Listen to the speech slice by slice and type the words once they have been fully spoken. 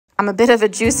I'm a bit of a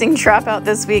juicing dropout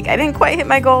this week. I didn't quite hit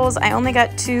my goals. I only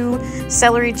got 2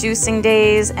 celery juicing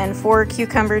days and 4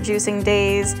 cucumber juicing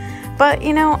days. But,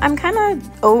 you know, I'm kind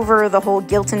of over the whole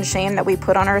guilt and shame that we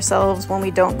put on ourselves when we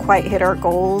don't quite hit our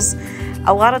goals.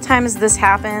 A lot of times this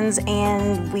happens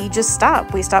and we just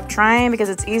stop. We stop trying because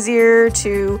it's easier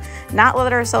to not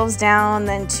let ourselves down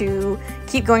than to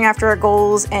keep going after our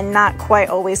goals and not quite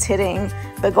always hitting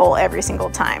the goal every single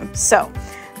time. So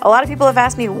a lot of people have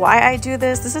asked me why I do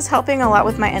this. This is helping a lot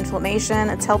with my inflammation.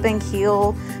 It's helping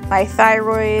heal my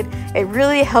thyroid. It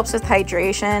really helps with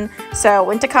hydration. So I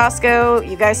went to Costco.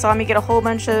 You guys saw me get a whole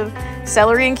bunch of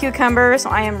celery and cucumber.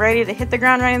 So I am ready to hit the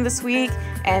ground running this week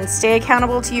and stay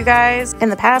accountable to you guys. In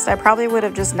the past, I probably would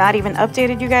have just not even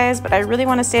updated you guys, but I really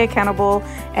want to stay accountable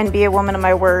and be a woman of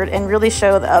my word and really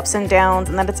show the ups and downs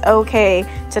and that it's okay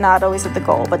to not always hit the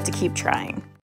goal, but to keep trying.